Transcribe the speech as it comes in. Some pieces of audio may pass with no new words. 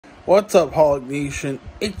What's up, Hog Nation?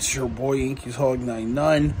 It's your boy Yankees Hog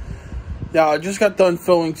 99. Now, I just got done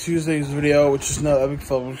filming Tuesday's video, which is another Epic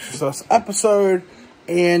Film Success episode,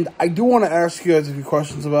 and I do want to ask you guys a few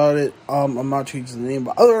questions about it. I'm not changing the name,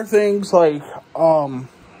 but other things like how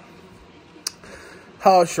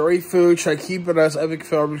should I rate food? Should I keep it as Epic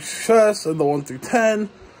Film Success in the 1 through 10,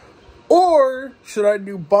 or should I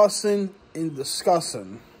do bussin' and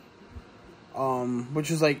discussin'?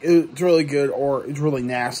 Which is like, it's really good or it's really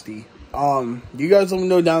nasty. You guys let me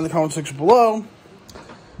know down in the comment section below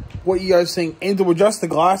what you guys think. And to adjust the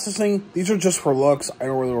glasses thing, these are just for looks. I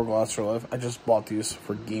don't really wear glasses for life. I just bought these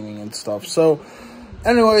for gaming and stuff. So,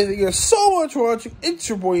 anyway, thank you guys so much for watching. It's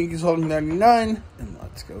your boy Yankees Hog 99, and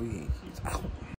let's go Yankees out.